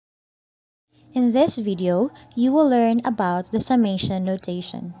In this video, you will learn about the summation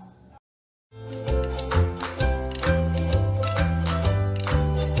notation.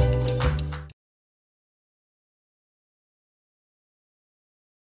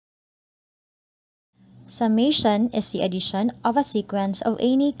 Summation is the addition of a sequence of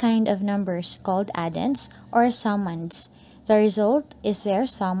any kind of numbers called addends or summands. The result is their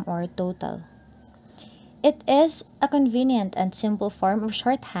sum or total. It is a convenient and simple form of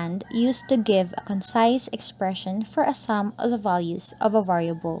shorthand used to give a concise expression for a sum of the values of a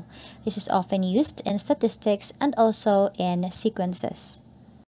variable. This is often used in statistics and also in sequences.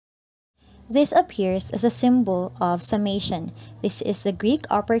 This appears as a symbol of summation. This is the Greek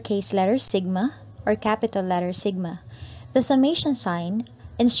uppercase letter sigma or capital letter sigma. The summation sign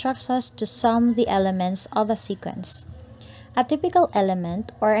instructs us to sum the elements of a sequence. A typical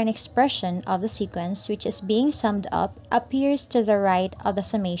element or an expression of the sequence which is being summed up appears to the right of the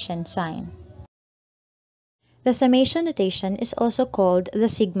summation sign. The summation notation is also called the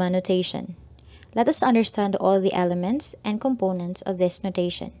sigma notation. Let us understand all the elements and components of this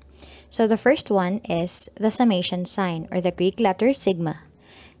notation. So the first one is the summation sign or the Greek letter sigma.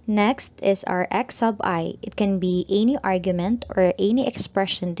 Next is our x sub I. It can be any argument or any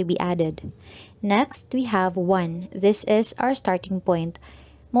expression to be added. Next, we have 1. This is our starting point.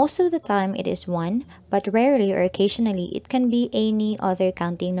 Most of the time it is 1, but rarely or occasionally it can be any other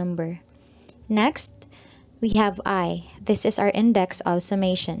counting number. Next, we have I. This is our index of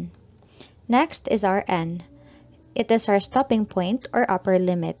summation. Next is our n. It is our stopping point or upper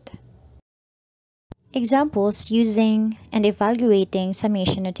limit. Examples using and evaluating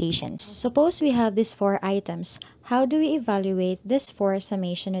summation notations. Suppose we have these 4 items. How do we evaluate these 4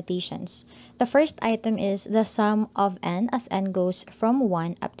 summation notations? The first item is the sum of n as n goes from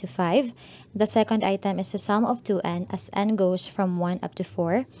 1 up to 5. The second item is the sum of 2n as n goes from 1 up to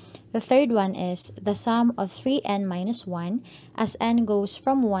 4. The third one is the sum of 3n minus 1 as n goes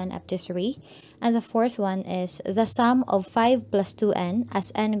from 1 up to 3. And the fourth one is the sum of 5 plus 2n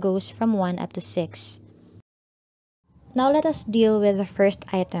as n goes from 1 up to 6. Now let us deal with the first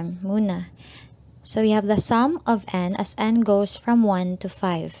item, muna. So we have the sum of n as n goes from 1 to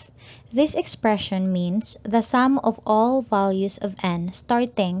 5. This expression means the sum of all values of n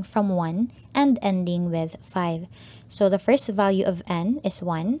starting from 1 and ending with 5. So the first value of n is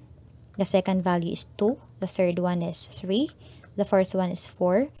 1, the second value is 2, the third one is 3, the fourth one is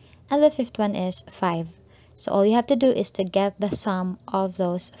 4, and the fifth one is 5. So all you have to do is to get the sum of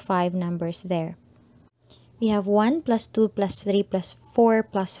those 5 numbers there. We have 1 plus 2 plus 3 plus 4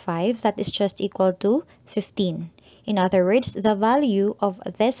 plus 5, that is just equal to 15. In other words, the value of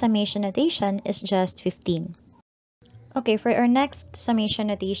this summation notation is just 15. Okay, for our next summation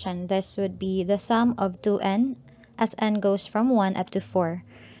notation, this would be the sum of 2n as n goes from 1 up to 4.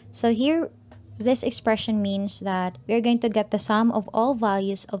 So here, this expression means that we're going to get the sum of all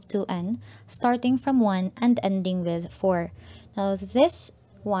values of 2n starting from 1 and ending with 4. Now this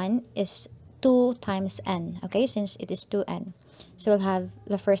one is 2 times n, okay, since it is 2n. So we'll have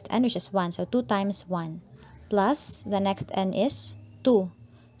the first n, which is 1, so 2 times 1, plus the next n is 2,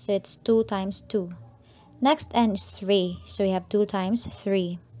 so it's 2 times 2. Next n is 3, so we have 2 times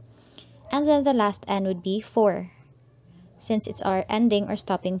 3. And then the last n would be 4, since it's our ending or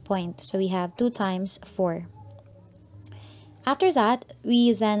stopping point, so we have 2 times 4. After that,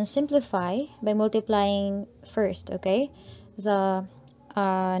 we then simplify by multiplying first, okay, the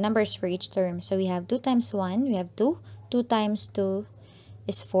numbers for each term. So we have 2 times 1, we have 2. 2 times 2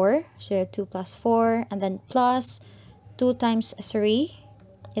 is 4. So we have 2 plus 4. And then plus 2 times 3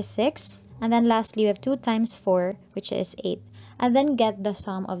 is 6. And then lastly, we have 2 times 4, which is 8. And then get the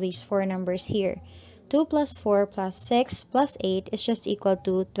sum of these 4 numbers here. 2 plus 4 plus 6 plus 8 is just equal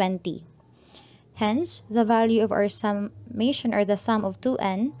to 20. Hence, the value of our summation or the sum of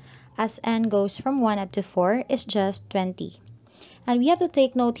 2n as n goes from 1 up to 4 is just 20. And we have to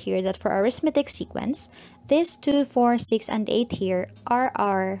take note here that for arithmetic sequence, these 2, 4, 6, and 8 here are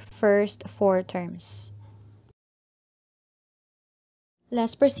our first 4 terms.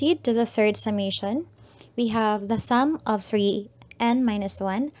 Let's proceed to the third summation. We have the sum of 3n minus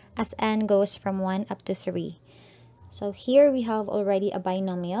 1 as n goes from 1 up to 3. So here we have already a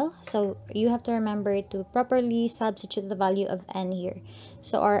binomial. So you have to remember to properly substitute the value of n here.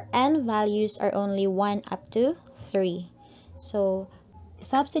 So our n values are only 1 up to 3. So,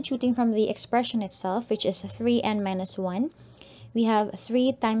 substituting from the expression itself, which is 3n minus 1, we have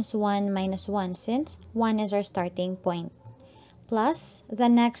 3 times 1 minus 1, since 1 is our starting point. Plus, the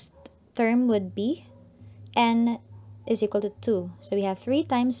next term would be n is equal to 2. So, we have 3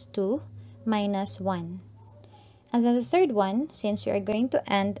 times 2 minus 1. And then the third one, since we are going to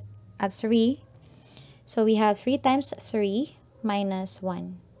end at 3. So we have 3 times 3 minus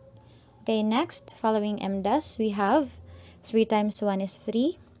 1. Okay, next, following MDAS, we have 3 times 1 is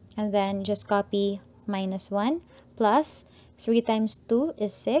 3. And then just copy minus 1 plus 3 times 2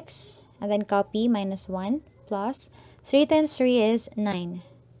 is 6. And then copy minus 1 plus 3 times 3 is 9.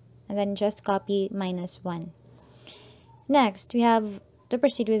 And then just copy minus 1. Next, we have to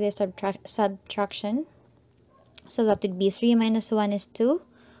proceed with the subtraction. So that would be 3 minus 1 is 2,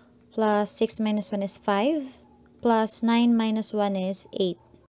 plus 6 minus 1 is 5, plus 9 minus 1 is 8.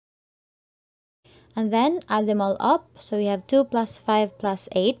 And then add them all up. So we have 2 plus 5 plus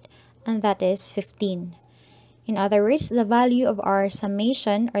 8, and that is 15. In other words, the value of our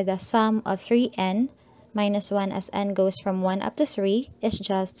summation, or the sum of 3n minus 1 as n goes from 1 up to 3, is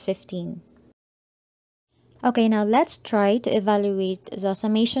just 15. Okay, now let's try to evaluate the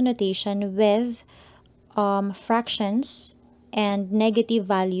summation notation with fractions and negative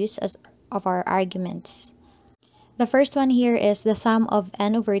values as of our arguments. The first one here is the sum of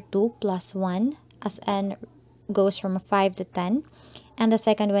n over 2 plus 1 as n goes from 5 to 10. And the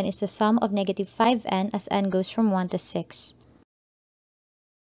second one is the sum of negative 5n as n goes from 1 to 6.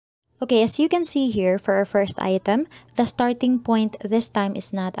 Okay, as you can see here, for our first item, the starting point this time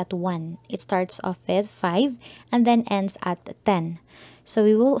is not at 1. It starts off with 5 and then ends at 10. So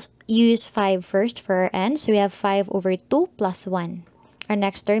we will use 5 first for our n. So we have 5 over 2 plus 1. Our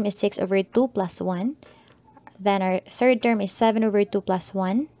next term is 6 over 2 plus 1. Then our third term is 7 over 2 plus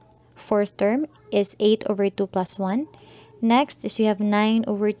 1. Fourth term is 8 over 2 plus 1. Next is we have 9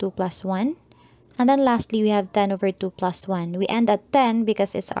 over 2 plus 1. And then lastly, we have 10 over 2 plus 1. We end at 10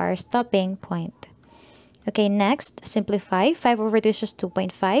 because it's our stopping point. Okay, next, simplify. 5 over 2 is just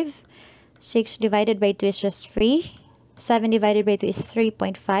 2.5. 6 divided by 2 is just 3. 7 divided by 2 is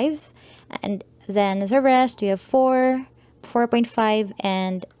 3.5. And then the rest, we have 4, 4.5,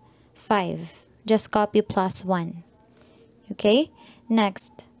 and 5. Just copy plus 1. Okay,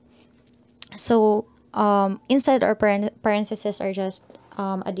 next. So, inside our parentheses are just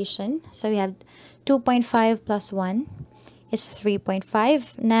addition. So we have 2.5 plus 1 is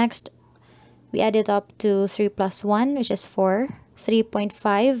 3.5. Next, we add it up to 3 plus 1, which is 4.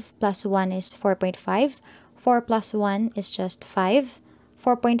 3.5 plus 1 is 4.5. 4 plus 1 is just 5.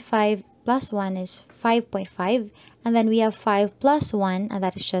 4.5 plus 1 is 5.5. And then we have 5 plus 1, and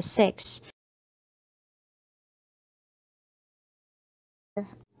that is just 6.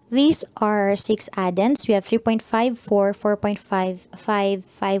 These are 6 addends. We have 3.5, 4, 4.5, 5,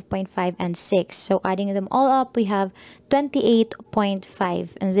 5.5, and 6. So adding them all up, we have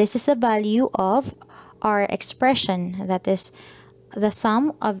 28.5. And this is the value of our expression. That is the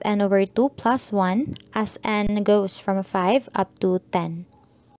sum of n over 2 plus 1 as n goes from 5 up to 10.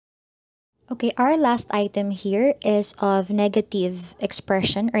 Okay, our last item here is of negative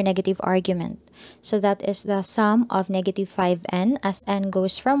expression or negative argument. So that is the sum of negative 5n as n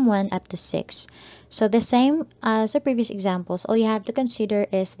goes from 1 up to 6. So the same as the previous examples, all you have to consider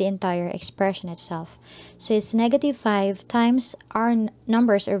is the entire expression itself. So it's negative 5 times our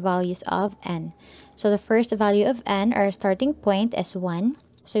numbers or values of n. So the first value of n, our starting point, is 1.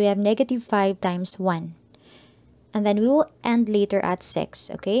 So we have negative 5 times 1. And then we will end later at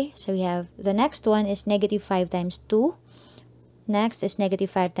 6, okay? So we have, the next one is negative 5 times 2. Next is negative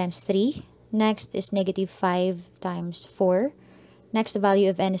 5 times 3. Next is negative 5 times 4. Next value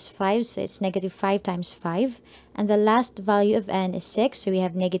of n is 5, so it's negative 5 times 5. And the last value of n is 6, so we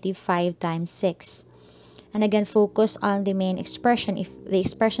have negative 5 times 6. And again, focus on the main expression. If the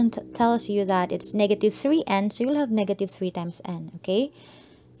expression tells you that it's negative 3n, so you'll have negative 3 times n, okay?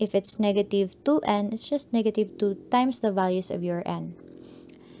 If it's negative 2n, it's just negative 2 times the values of your n.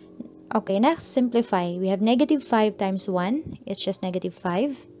 Okay, next, simplify. We have negative 5 times 1, it's just negative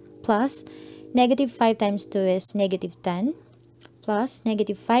 5, plus negative 5 times 2 is negative 10, plus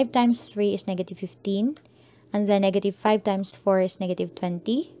negative 5 times 3 is negative 15, and then negative 5 times 4 is negative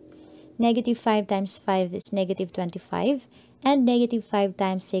 20, negative 5 times 5 is negative 25, and negative 5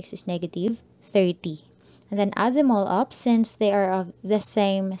 times 6 is negative 30. And then add them all up. Since they are of the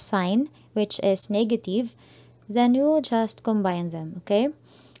same sign, which is negative, then we will just combine them, okay?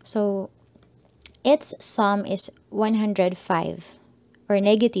 So its sum is 105, or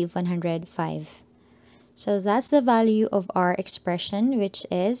negative 105. So that's the value of our expression, which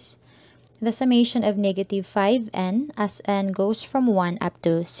is the summation of negative 5n as n goes from 1 up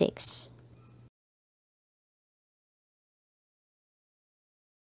to 6.